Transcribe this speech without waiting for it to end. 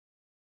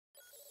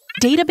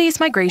Database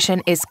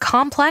migration is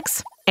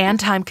complex and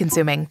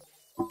time-consuming.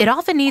 It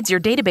often needs your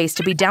database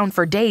to be down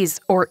for days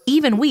or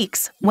even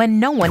weeks when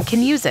no one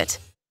can use it.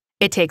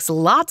 It takes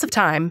lots of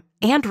time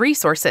and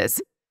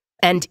resources,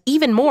 and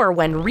even more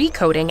when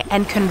recoding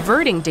and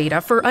converting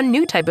data for a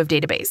new type of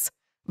database.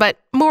 But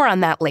more on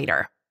that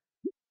later.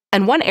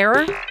 And one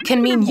error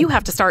can mean you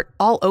have to start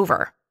all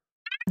over.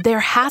 There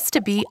has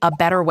to be a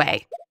better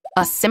way,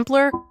 a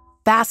simpler,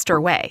 faster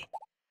way.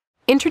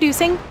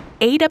 Introducing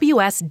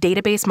AWS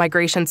Database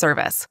Migration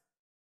Service.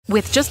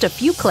 With just a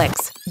few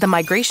clicks, the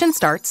migration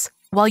starts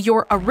while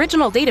your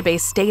original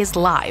database stays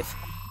live.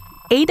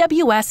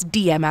 AWS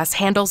DMS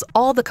handles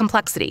all the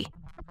complexity.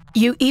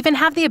 You even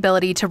have the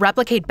ability to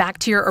replicate back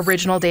to your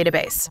original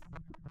database,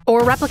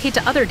 or replicate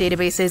to other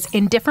databases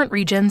in different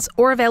regions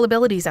or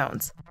availability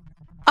zones.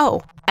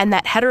 Oh, and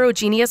that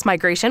heterogeneous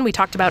migration we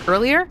talked about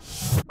earlier?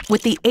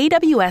 With the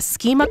AWS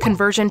Schema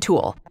Conversion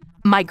tool,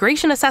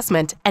 migration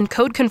assessment and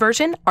code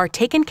conversion are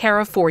taken care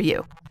of for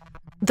you.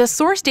 The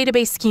source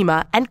database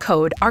schema and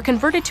code are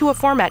converted to a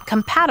format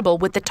compatible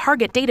with the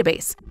target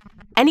database.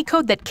 Any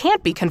code that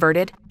can't be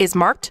converted is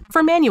marked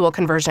for manual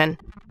conversion.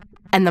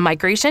 And the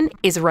migration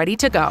is ready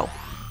to go.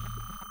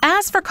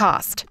 As for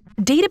cost,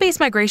 database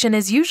migration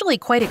is usually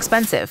quite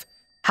expensive.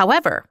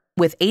 However,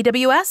 with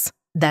AWS,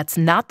 that's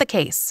not the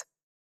case.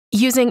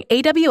 Using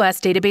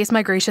AWS Database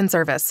Migration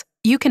Service,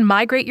 you can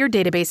migrate your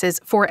databases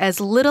for as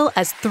little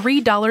as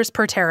 $3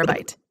 per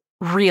terabyte.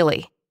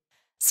 Really.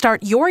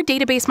 Start your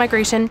database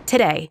migration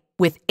today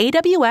with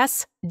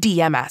AWS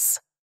DMS.